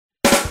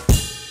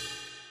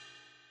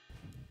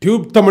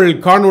Tube Tamil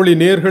காணொளி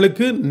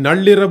நேயர்களுக்கு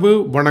நள்ளிரவு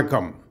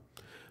வணக்கம்.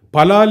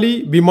 பலாலி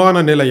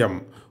விமான நிலையம்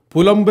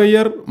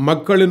புலம்பெயர்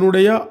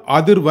மக்களினுடைய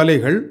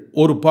அதிர்வலைகள்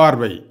ஒரு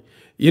பார்வை.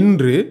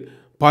 இன்று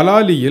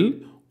பலாலியில்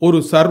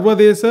ஒரு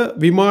சர்வதேச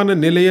விமான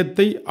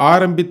நிலையத்தை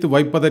ஆரம்பித்து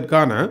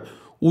வைப்பதற்கான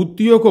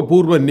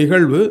உத்தியோகபூர்வ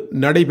நிகழ்வு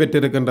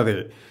நடைபெற்றிருக்கின்றது.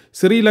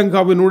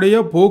 ஸ்ரீலங்காவினுடைய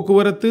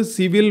போக்குவரத்து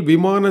சிவில்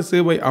விமான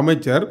சேவை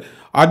அமைச்சர்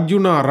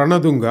அர்ஜுனா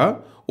ரணதுங்கா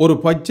ஒரு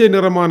பச்சை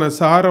நிறமான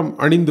சாரம்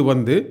அணிந்து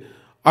வந்து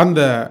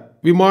அந்த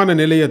விமான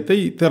நிலையத்தை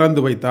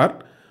திறந்து வைத்தார்.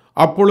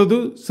 அப்பொழுது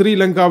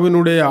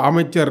ஸ்ரீலங்காவினுடைய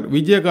அமைச்சர்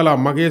விஜயகலா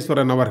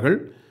மகேஸ்வரன் அவர்கள்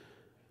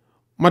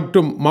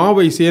மற்றும்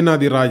மாவை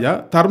சேனாதிராஜா,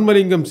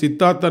 தர்மலிங்கம்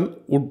சித்தார்த்தன்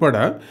உட்பட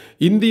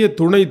இந்திய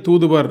துணை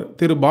தூதுவர்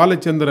திரு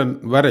பாலச்சந்திரன்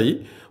வரை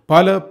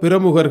பல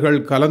பிரமுகர்கள்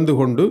கலந்து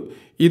கொண்டு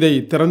இதை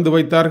திறந்து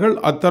வைத்தார்கள்.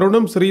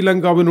 அத்தருணம்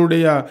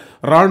ஸ்ரீலங்காவினுடைய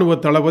இராணுவ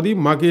தளபதி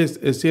மகேஷ்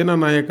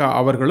சேனாநாயக்கா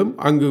அவர்களும்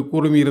அங்கு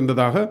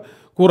குழுமியிருந்ததாக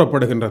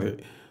கூறப்படுகின்றது.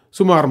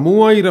 சுமார்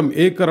 3000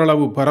 ஏக்கர்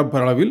அளவு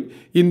பரப்பளவில்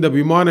இந்த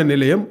விமான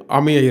நிலையம்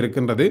அமைய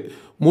இருக்கின்றது.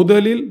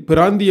 முதலில்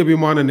பிராந்திய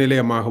விமான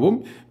நிலையமாகவும்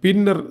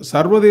பின்னர்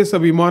சர்வதேச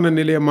விமான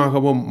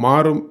நிலையமாகவும்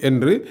மாறும்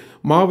என்று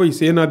மாவை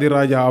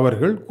சேனாதிராஜா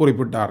அவர்கள்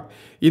குறிப்பிட்டார்.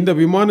 இந்த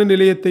விமான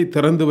நிலையத்தை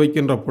திறந்து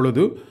வைக்கின்ற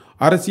பொழுது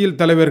அரசியல்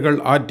தலைவர்கள்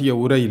ஆற்றிய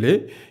உரையிலே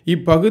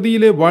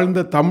இப்பகுதியிலே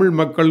வாழ்ந்த தமிழ்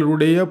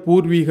மக்களுடைய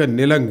பூர்வீக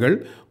நிலங்கள்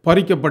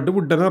பறிக்கப்பட்டு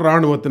விட்டன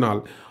இராணுவத்தினால்.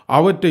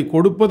 அவற்றை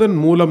கொடுப்பதன்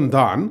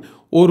மூலம்தான்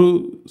ஒரு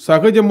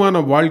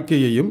சகஜமான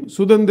வாழ்க்கையையும்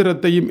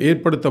சுதந்திரத்தையும்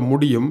ஏற்படுத்த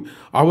முடியும்.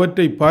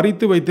 அவற்றை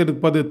பறித்து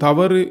வைத்திருப்பது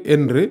தவறு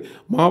என்று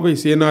மாவை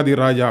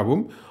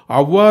சேனாதிராஜாவும்,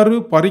 அவ்வாறு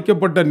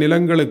பறிக்கப்பட்ட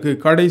நிலங்களுக்கு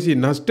கடைசி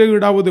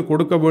நஷ்டஈடாவது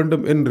கொடுக்க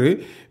வேண்டும் என்று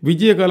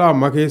விஜயகலா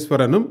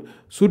மகேஸ்வரனும்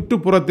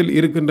சுற்றுப்புறத்தில்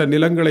இருக்கின்ற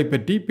நிலங்களை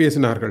பற்றி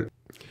பேசினார்கள்.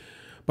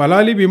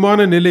 பலாலி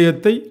விமான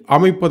நிலையத்தை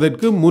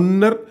அமைப்பதற்கு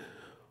முன்னர்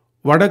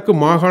வடக்கு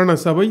மாகாண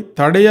சபை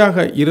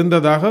தடையாக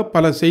இருந்ததாக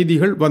பல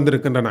செய்திகள்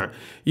வந்திருக்கின்றன.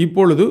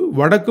 இப்பொழுது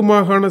வடக்கு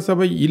மாகாண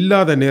சபை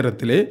இல்லாத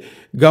நேரத்திலே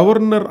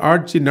கவர்னர்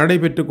ஆட்சி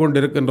நடைபெற்று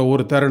கொண்டிருக்கின்ற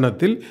ஒரு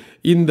தருணத்தில்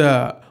இந்த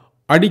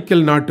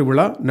அடிக்கல் நாட்டு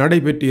விழா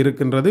நடைபெற்று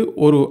இருக்கின்றது.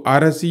 ஒரு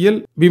அரசியல்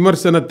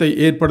விமர்சனத்தை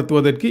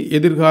ஏற்படுத்துவதற்கு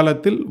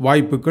எதிர்காலத்தில்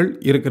வாய்ப்புகள்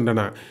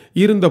இருக்கின்றன.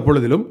 இருந்த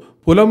பொழுதிலும்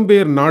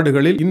புலம்பெயர்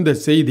நாடுகளில் இந்த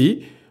செய்தி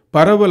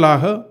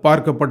பரவலாக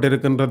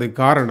பார்க்கப்பட்டிருக்கின்றது.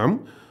 காரணம்,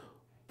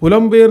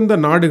 புலம்பெயர்ந்த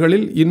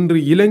நாடுகளில் இன்று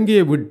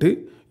இலங்கையை விட்டு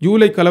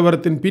ஜூலை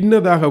கலவரத்தின்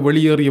பின்னதாக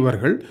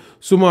வெளியேறியவர்கள்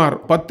சுமார்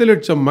 10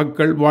 லட்சம்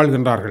மக்கள்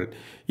வாழ்கின்றார்கள்.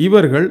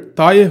 இவர்கள்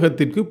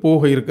தாயகத்திற்கு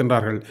போக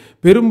இருக்கின்றார்கள்.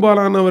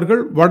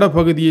 பெரும்பாலானவர்கள்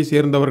வடபகுதியை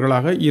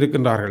சேர்ந்தவர்களாக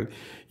இருக்கின்றார்கள்.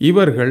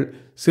 இவர்கள்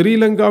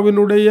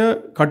ஸ்ரீலங்காவினுடைய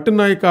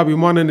கட்டுநாயக்கா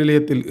விமான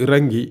நிலையத்தில்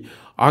இறங்கி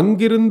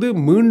அங்கிருந்து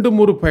மீண்டும்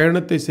ஒரு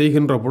பயணத்தை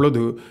செய்கின்ற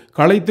பொழுது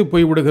களைத்து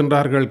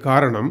போய்விடுகின்றார்கள்.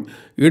 காரணம்,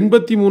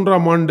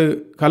 83ஆம் ஆண்டு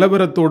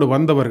கலவரத்தோடு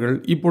வந்தவர்கள்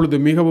இப்பொழுது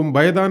மிகவும்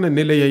வயதான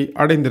நிலையை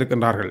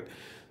அடைந்திருக்கின்றார்கள்.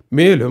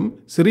 மேலும்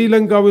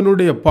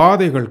ஸ்ரீலங்காவினுடைய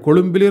பாதைகள்,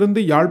 கொழும்பிலிருந்து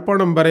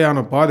யாழ்ப்பாணம்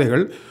வரையான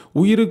பாதைகள்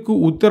உயிருக்கு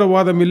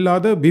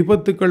உத்தரவாதமில்லாத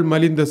விபத்துக்கள்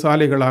மலிந்த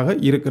சாலைகளாக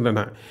இருக்கின்றன.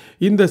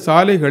 இந்த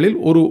சாலைகளில்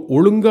ஒரு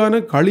ஒழுங்கான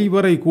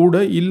கழிவறை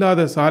கூட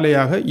இல்லாத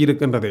சாலையாக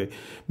இருக்கின்றது.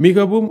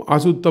 மிகவும்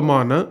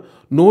அசுத்தமான,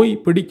 நோய்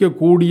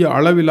பிடிக்கக்கூடிய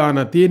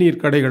அளவிலான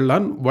தேநீர்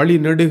கடைகள்லாம்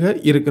வழிநெடுக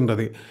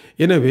இருக்கின்றது.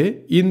 எனவே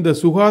இந்த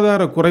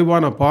சுகாதார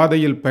குறைவான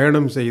பாதையில்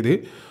பயணம் செய்து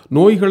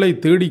நோய்களை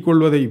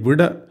தேடிக்கொள்வதை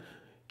விட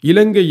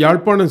இலங்கை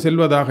யாழ்ப்பாணம்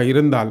செல்வதாக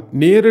இருந்தால்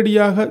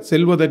நேரடியாக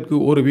செல்வதற்கு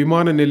ஒரு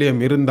விமான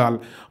நிலையம் இருந்தால்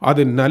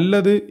அது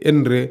நல்லது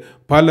என்று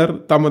பலர்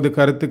தமது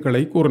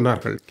கருத்துக்களை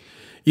கூறினார்கள்.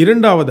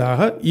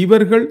 இரண்டாவதாக,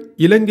 இவர்கள்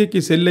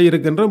இலங்கைக்கு செல்ல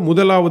இருக்கின்ற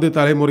முதலாவது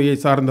தலைமுறையை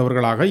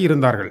சார்ந்தவர்களாக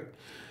இருந்தார்கள்.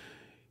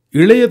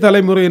 இளைய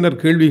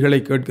தலைமுறையினர் கேள்விகளை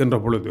கேட்கின்ற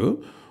பொழுது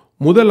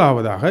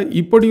முதலாவதாக,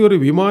 இப்படி ஒரு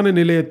விமான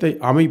நிலையத்தை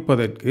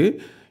அமைப்பதற்கு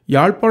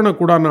யாழ்ப்பாண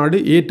குடாநாடு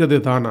ஏற்றது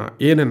தானா?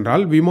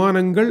 ஏனென்றால்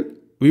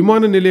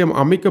விமான நிலையம்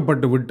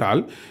அமைக்கப்பட்டு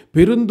விட்டால்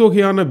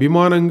பெருந்தொகையான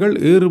விமானங்கள்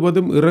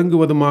ஏறுவதும்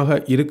இறங்குவதுமாக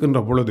இருக்கின்ற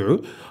பொழுது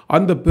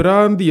அந்த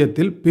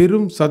பிராந்தியத்தில்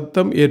பெரும்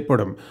சத்தம்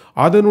ஏற்படும்.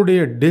 அதனுடைய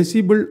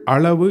டெசிபிள்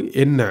அளவு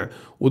என்ன?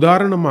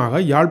 உதாரணமாக,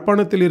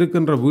 யாழ்ப்பாணத்தில்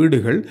இருக்கின்ற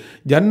வீடுகள்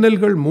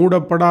ஜன்னல்கள்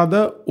மூடப்படாத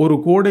ஒரு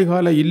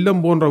கோடைகால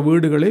இல்லம் போன்ற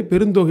வீடுகளே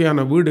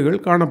பெருந்தொகையான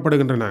வீடுகள்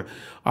காணப்படுகின்றன.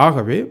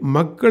 ஆகவே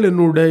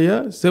மக்களினுடைய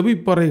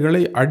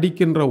செவிப்பறைகளை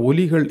அடிக்கின்ற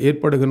ஒலிகள்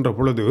ஏற்படுகின்ற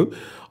பொழுது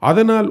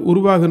அதனால்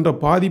உருவாகின்ற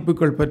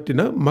பாதிப்புகள்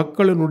பற்றின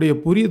மக்களினுடைய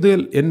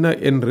புரிதல் என்ன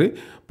என்று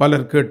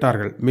பலர்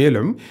கேட்டார்கள்.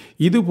 மேலும்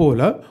இதுபோல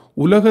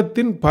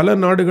உலகத்தின் பல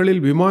நாடுகளில்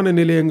விமான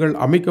நிலையங்கள்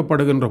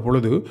அமைக்கப்படுகின்ற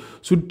பொழுது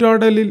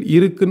சுற்றாடலில்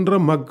இருக்கின்ற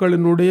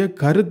மக்களினுடைய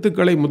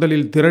கருத்துக்களை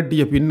முதலில்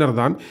திரட்டிய பின்னர்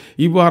தான்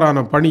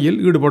இவ்வாறான பணியில்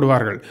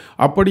ஈடுபடுவார்கள்.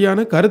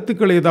 அப்படியான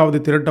கருத்துக்கள் ஏதாவது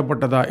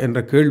திரட்டப்பட்டதா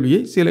என்ற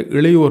கேள்வியை சில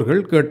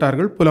இளையோர்கள்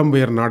கேட்டார்கள்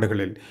புலம்பெயர்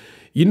நாடுகளில்.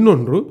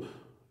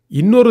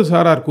 இன்னொரு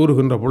சாரார்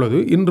கூறுகின்ற பொழுது,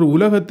 இன்று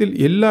உலகத்தில்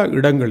எல்லா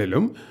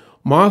இடங்களிலும்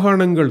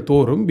மாகாணங்கள்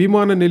தோறும்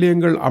விமான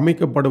நிலையங்கள்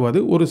அமைக்கப்படுவது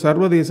ஒரு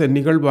சர்வதேச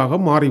நிகழ்வாக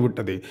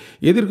மாறிவிட்டது.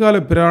 எதிர்கால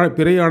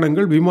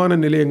பிரயாணங்கள் விமான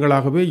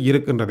நிலையங்களாகவே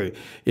இருக்கின்றது.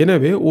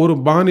 எனவே ஒரு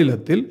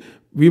மாநிலத்தில்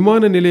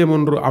விமான நிலையம்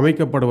ஒன்று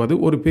அமைக்கப்படுவது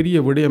ஒரு பெரிய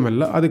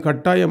விடயமல்ல, அது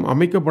கட்டாயம்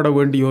அமைக்கப்பட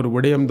வேண்டிய ஒரு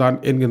விடயம்தான்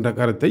என்கின்ற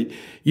கருத்தை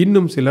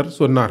இன்னும் சிலர்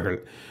சொன்னார்கள்.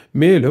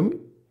 மேலும்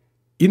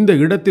இந்த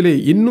இடத்திலே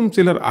இன்னும்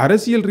சிலர்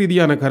அரசியல்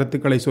ரீதியான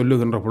கருத்துக்களை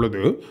சொல்லுகின்ற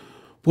பொழுது,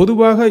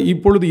 பொதுவாக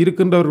இப்பொழுது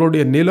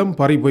இருக்கின்றவர்களுடைய நிலம்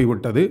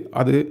பறிபோய்விட்டது,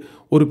 அது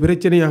ஒரு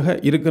பிரச்சனையாக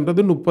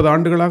இருக்கின்றது, 30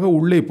 ஆண்டுகளாக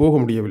உள்ளே போக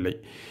முடியவில்லை.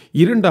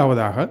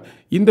 இரண்டாவதாக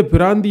இந்த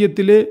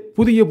பிராந்தியத்திலே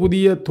புதிய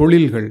புதிய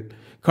தொழில்கள்,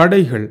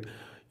 கடைகள்,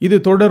 இது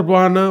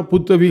தொடர்பான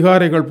புத்த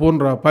விகாரைகள்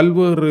போன்ற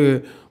பல்வேறு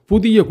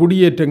புதிய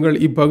குடியேற்றங்கள்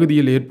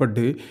இப்பகுதியில்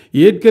ஏற்பட்டு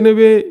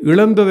ஏற்கனவே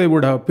இழந்ததை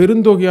விட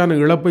பெருந்தொகையான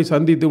இழப்பை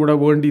சந்தித்து விட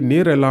வேண்டி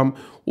நேரெல்லாம்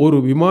ஒரு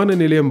விமான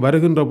நிலையம்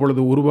வருகின்ற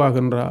பொழுது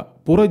உருவாகின்ற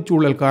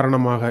புறச்சூழல்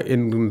காரணமாக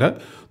என்கின்ற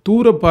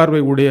தூர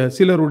பார்வை உடைய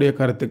சிலருடைய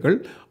கருத்துக்கள்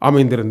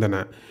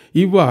அமைந்திருந்தன.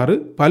 இவ்வாறு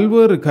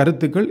பல்வேறு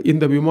கருத்துக்கள்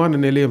இந்த விமான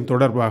நிலையம்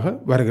தொடர்பாக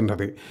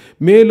வருகின்றது.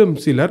 மேலும்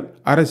சிலர்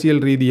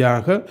அரசியல்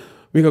ரீதியாக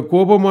மிக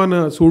கோபமான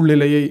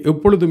சூழ்நிலையை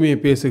எப்பொழுதுமே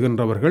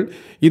பேசுகின்றவர்கள்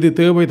இது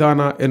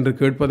தேவைதானா என்று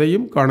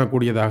கேட்பதையும்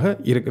காணக்கூடியதாக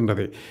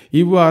இருக்கின்றது.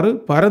 இவ்வாறு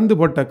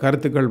பரந்துபட்ட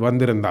கருத்துக்கள்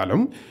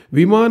வந்திருந்தாலும்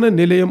விமான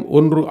நிலையம்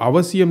ஒன்று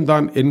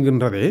அவசியம்தான்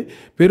என்கின்றதே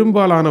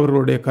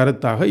பெரும்பாலானவர்களுடைய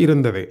கருத்தாக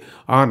இருந்தது.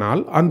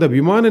 ஆனால் அந்த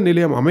விமான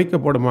நிலையம்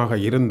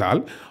அமைக்கப்படுமாக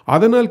இருந்தால்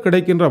அதனால்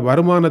கிடைக்கின்ற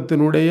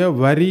வருமானத்தினுடைய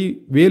வரி,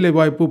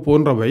 வேலைவாய்ப்பு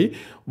போன்றவை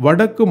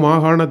வடக்கு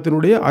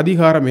மாகாணத்தினுடைய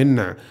அதிகாரம் என்ன,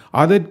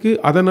 அதற்கு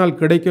அதனால்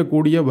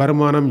கிடைக்கக்கூடிய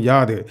வருமானம்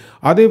யாது,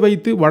 அதை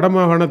வைத்து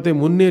வடமாகாணத்தை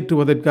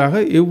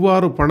முன்னேற்றுவதற்காக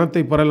எவ்வாறு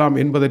பணத்தை பெறலாம்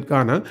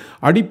என்பதற்கான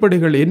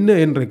அடிப்படைகள் என்ன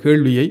என்ற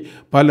கேள்வியை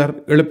பலர்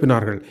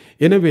எழுப்பினார்கள்.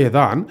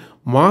 எனவேதான்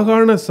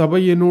மாகாண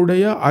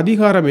சபையினுடைய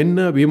அதிகாரம்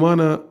என்ன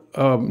விமான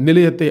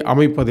நிலையத்தை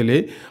அமைப்பதிலே,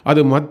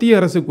 அது மத்திய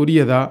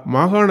அரசுக்குரியதா,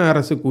 மாகாண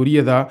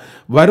அரசுக்குரியதா,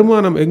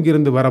 வருமானம்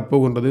எங்கிருந்து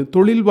வரப்போகின்றது,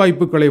 தொழில்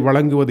வாய்ப்புகளை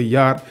வழங்குவது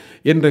யார்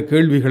என்ற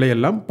கேள்விகளை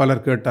எல்லாம்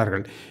பலர்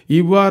கேட்டார்கள்.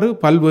 இவ்வாறு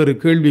பல்வேறு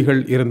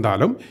கேள்விகள்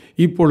இருந்தாலும்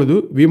இப்பொழுது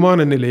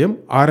விமான நிலையம்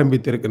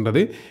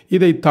ஆரம்பித்திருக்கின்றது.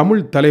 இதை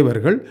தமிழ்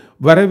தலைவர்கள்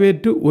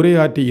வரவேற்று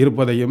உரையாற்றி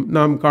இருப்பதையும்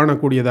நாம்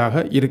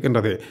காணக்கூடியதாக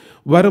இருக்கின்றது.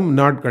 வரும்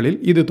நாட்களில்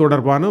இது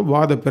தொடர்பான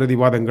வாத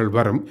பிரதிவாதங்கள்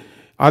வரும்,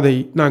 அதை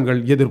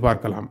நாங்கள்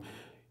எதிர்பார்க்கலாம்.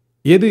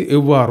 எது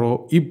எவ்வாறோ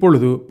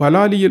இப்பொழுது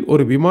பலாலியில்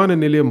ஒரு விமான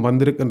நிலையம்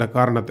வந்திருக்கின்ற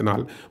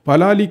காரணத்தினால்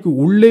பலாலிக்கு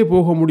உள்ளே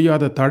போக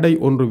முடியாத தடை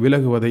ஒன்று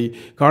விலகுவதை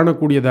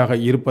காணக்கூடியதாக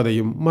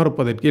இருப்பதையும்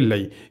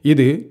மறுப்பதற்கில்லை.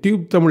 இது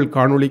டியூப் தமிழ்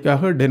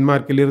காணொளிக்காக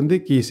டென்மார்க்கிலிருந்து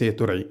கீசே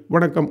துரை.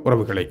 வணக்கம்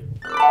உறவுகளே.